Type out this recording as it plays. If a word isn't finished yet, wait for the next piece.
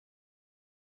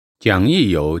讲义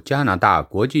由加拿大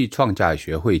国际创价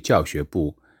学会教学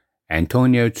部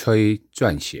Antonio Choi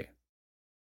撰写。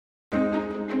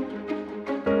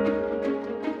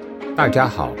大家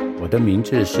好，我的名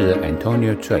字是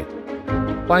Antonio Choi，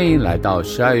 欢迎来到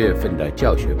12月份的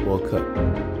教学播客。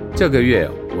这个月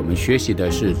我们学习的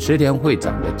是池田会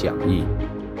长的讲义，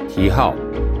题号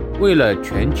为了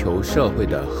全球社会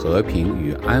的和平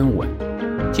与安稳，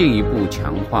进一步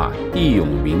强化地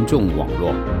涌民众网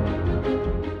络。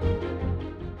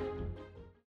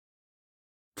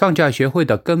创价学会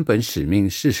的根本使命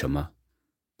是什么？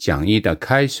讲义的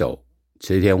开首，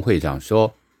池田会长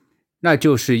说，那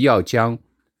就是要将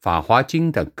法华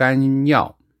经的纲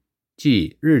要，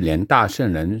即日莲大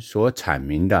圣人所阐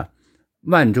明的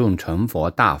万众成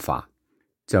佛大法，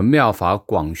则妙法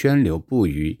广宣流布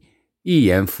于一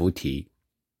言菩提。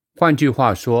换句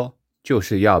话说，就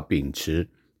是要秉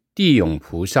持地涌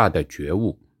菩萨的觉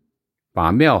悟，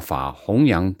把妙法弘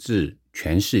扬至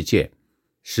全世界，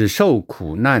使受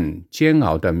苦难煎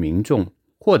熬的民众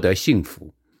获得幸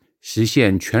福，实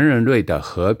现全人类的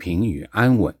和平与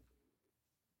安稳。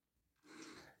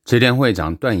池田会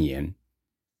长断言，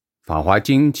法华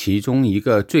经其中一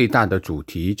个最大的主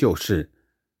题就是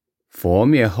佛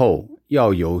灭后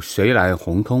要由谁来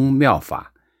弘通妙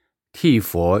法，替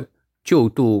佛救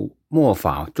度末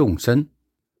法众生，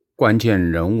关键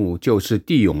人物就是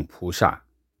地涌菩萨。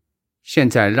现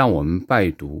在让我们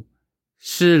拜读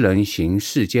诗人行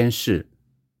世间事，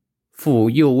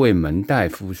赴右卫门大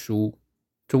夫书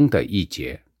中的一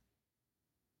节。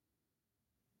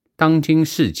当今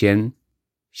世间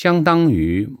相当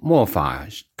于末法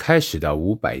开始的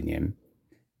500年，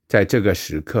在这个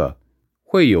时刻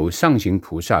会有上行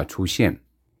菩萨出现，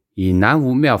以南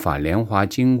无妙法莲华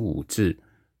经5字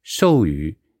授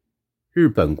予日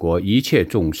本国一切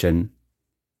众生。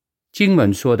经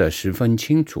文说得十分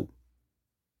清楚，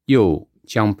又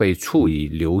将被处以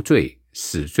流罪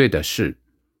死罪的事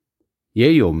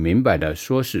也有明白的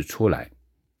说示出来。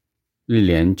日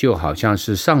莲就好像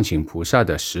是上行菩萨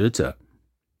的使者，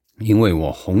因为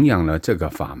我弘扬了这个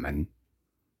法门。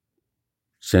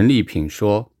神力品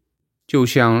说，就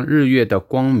像日月的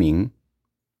光明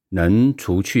能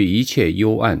除去一切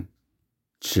幽暗，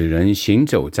此人行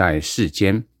走在世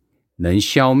间，能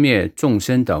消灭众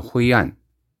生的灰暗。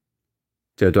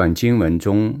这段经文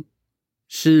中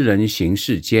诗人行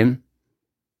世间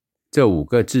这5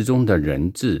个字中的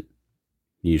人字，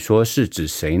你说是指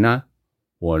谁呢？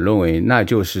我认为那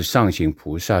就是上行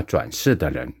菩萨转世的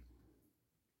人。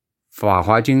法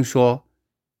华经说，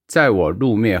在我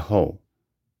入灭后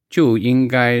就应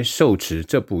该受持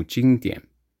这部经典，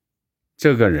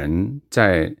这个人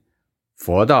在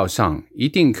佛道上一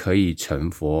定可以成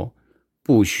佛，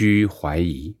不需怀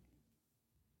疑。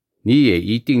你也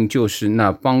一定就是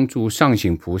那帮助上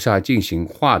行菩萨进行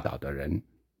化导的人。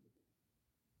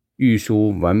御书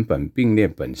文本并列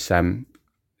本3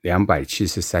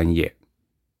 273页。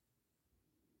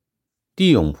地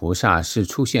涌菩萨是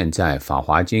出现在法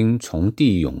华经从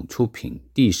地涌出品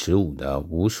第15的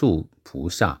无数菩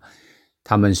萨，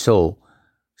他们受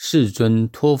世尊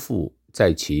托付，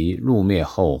在其入灭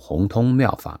后弘通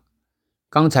妙法。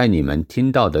刚才你们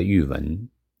听到的译文，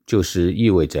就是意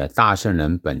味着大圣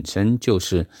人本身就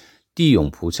是地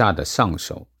涌菩萨的上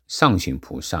首，上行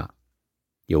菩萨。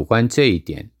有关这一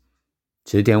点，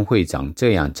池田会长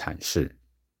这样阐释，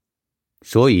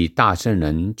所以大圣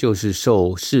人就是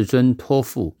受世尊托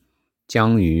付，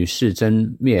将于世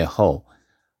尊灭后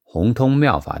弘通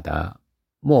妙法的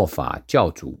末法教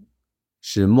主，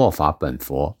是末法本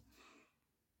佛。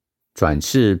转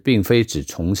世并非指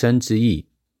重生之意，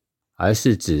而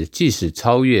是指即使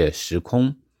超越时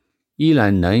空，依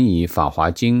然能以法华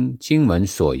经经文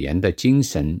所言的精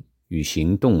神与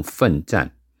行动奋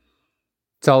战，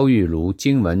遭遇如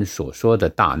经文所说的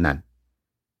大难。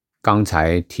刚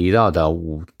才提到的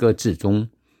5个字中，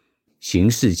行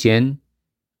世间，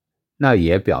那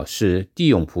也表示地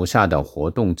涌菩萨的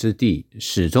活动之地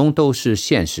始终都是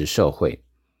现实社会。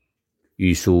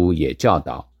御书也教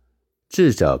导，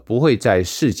智者不会在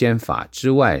世间法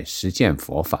之外实践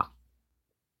佛法。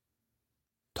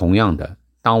同样的，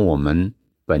当我们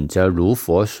本着如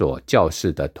佛所教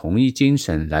示的同一精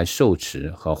神来受持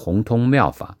和弘通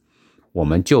妙法，我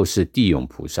们就是地涌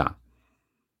菩萨。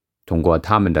通过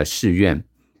他们的誓愿，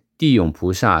地涌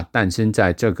菩萨诞生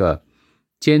在这个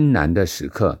艰难的时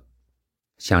刻，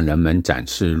向人们展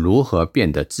示如何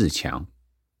变得自强。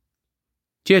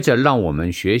接着让我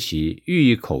们学习寓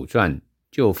意口传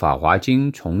就法华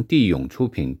经从地涌出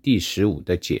品第15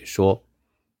的解说。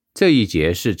这一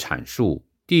节是阐述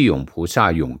地涌菩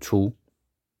萨涌出，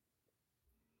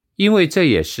因为这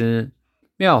也是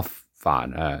妙法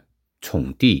的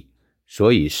宠地，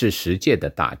所以是十界的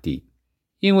大地；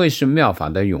因为是妙法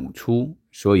的涌出，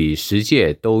所以十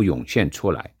界都涌现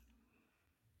出来；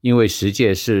因为十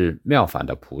界是妙法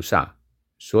的菩萨，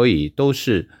所以都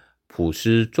是普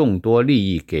施众多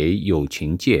利益给有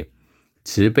情界、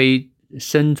慈悲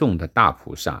深重的大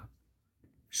菩萨。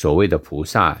所谓的菩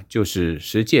萨，就是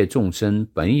十界众生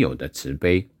本有的慈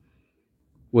悲。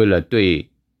为了对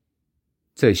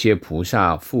这些菩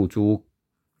萨付诸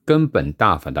根本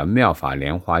大法的妙法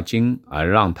莲华经，而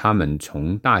让他们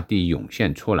从大地涌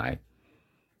现出来。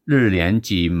日莲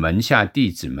及门下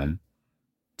弟子们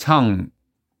唱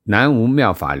南无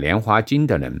妙法莲华经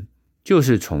的人，就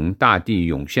是从大地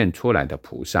涌现出来的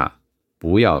菩萨，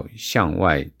不要向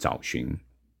外找寻。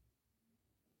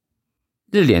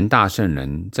日莲大圣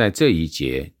人在这一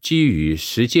节基于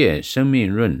十界生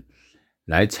命论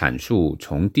来阐述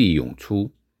从地涌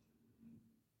出。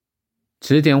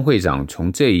池田会长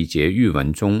从这一节喻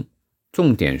文中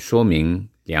重点说明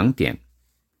2点。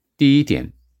第一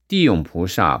点，地涌菩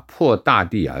萨破大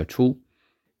地而出，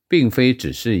并非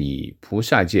只是以菩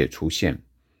萨界出现，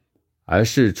而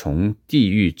是从地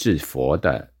狱至佛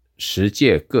的十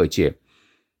界各界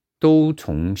都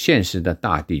从现实的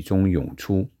大地中涌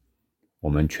出。我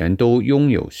们全都拥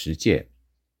有十界，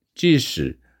即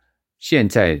使现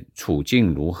在处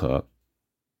境如何，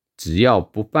只要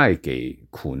不败给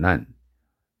苦难，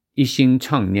一心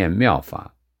唱念妙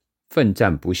法，奋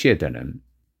战不懈的人，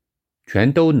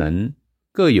全都能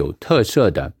各有特色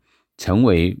的成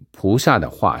为菩萨的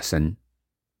化身。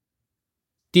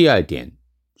第二点，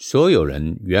所有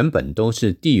人原本都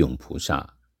是地涌菩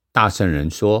萨。大圣人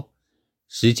说，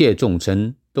十界众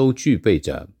生都具备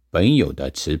着本有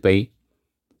的慈悲，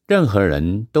任何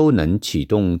人都能启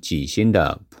动己心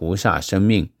的菩萨生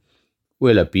命，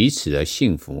为了彼此的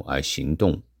幸福而行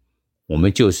动。我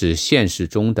们就是现实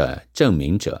中的证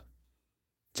明者。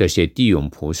这些地涌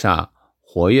菩萨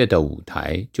活跃的舞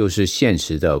台，就是现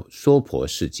实的娑婆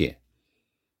世界。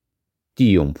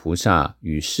地涌菩萨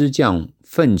与师匠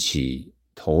奋起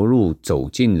投入，走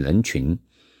进人群，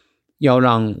要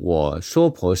让我娑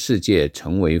婆世界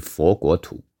成为佛国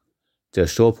土。这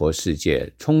娑婆世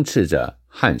界充斥着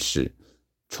憾事、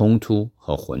冲突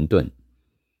和混沌。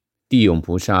地涌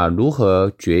菩萨如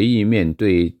何决意面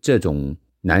对这种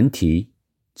难题？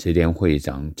池田会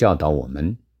长教导我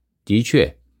们，的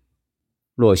确，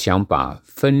若想把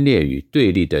分裂与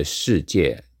对立的世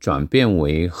界转变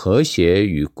为和谐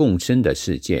与共生的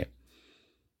世界，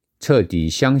彻底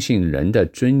相信人的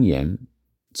尊严，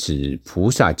此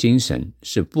菩萨精神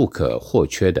是不可或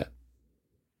缺的。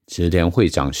池田会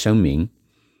长声明，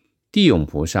地涌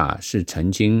菩萨是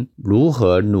曾经如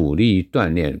何努力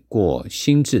锻炼过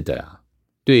心智的啊！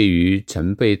对于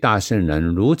曾被大圣人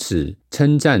如此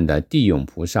称赞的地涌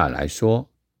菩萨来说，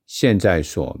现在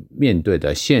所面对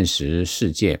的现实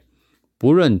世界，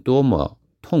不论多么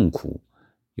痛苦，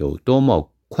有多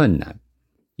么困难，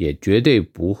也绝对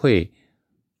不会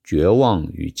绝望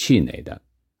与气馁的。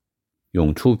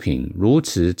涌出品如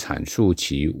此阐述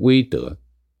其威德：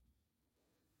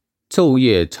昼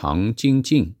夜常精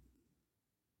进，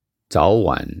早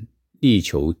晚力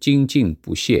求精进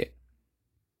不懈，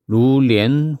如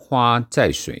莲花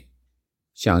在水，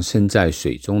像身在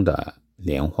水中的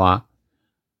莲花，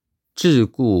自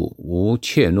固无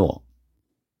怯懦，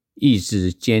意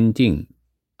志坚定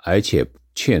而且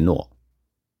怯懦，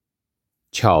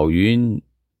巧于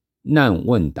难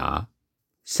问答，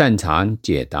擅长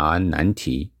解答难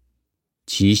题，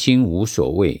其心无所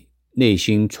谓，内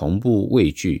心从不畏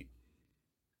惧，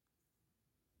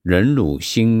忍辱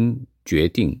心决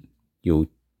定，有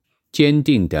坚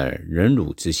定的忍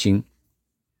辱之心。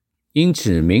因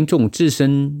此民众自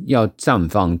身要绽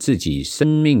放自己生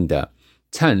命的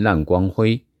灿烂光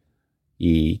辉，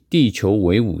以地球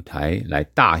为舞台来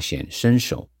大显身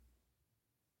手。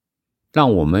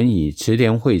让我们以池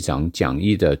田会长讲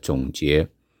义的总结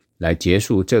来结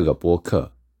束这个播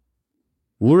客。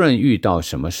无论遇到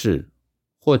什么事，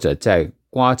或者在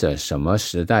刮着什么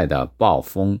时代的暴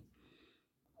风，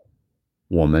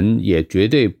我们也绝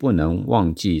对不能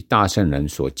忘记大圣人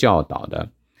所教导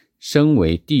的身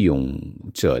为地涌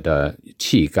者的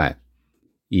气概，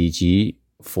以及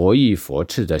佛意佛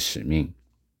赐的使命。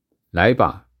来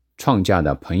吧，创价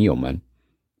的朋友们，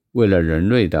为了人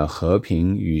类的和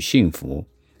平与幸福，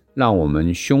让我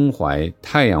们胸怀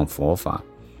太阳佛法，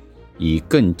以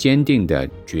更坚定的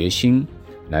决心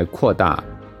来扩大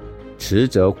持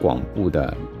者广布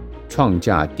的创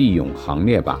价地涌行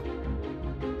列吧。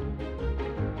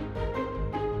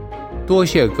多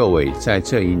谢各位在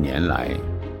这一年来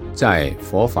在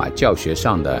佛法教学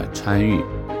上的参与，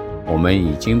我们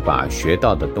已经把学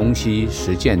到的东西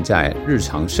实践在日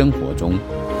常生活中，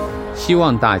希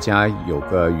望大家有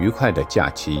个愉快的假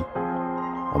期。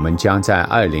我们将在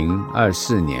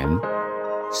2024年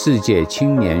世界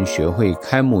青年学会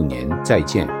开幕年再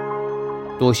见，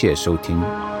多谢收听。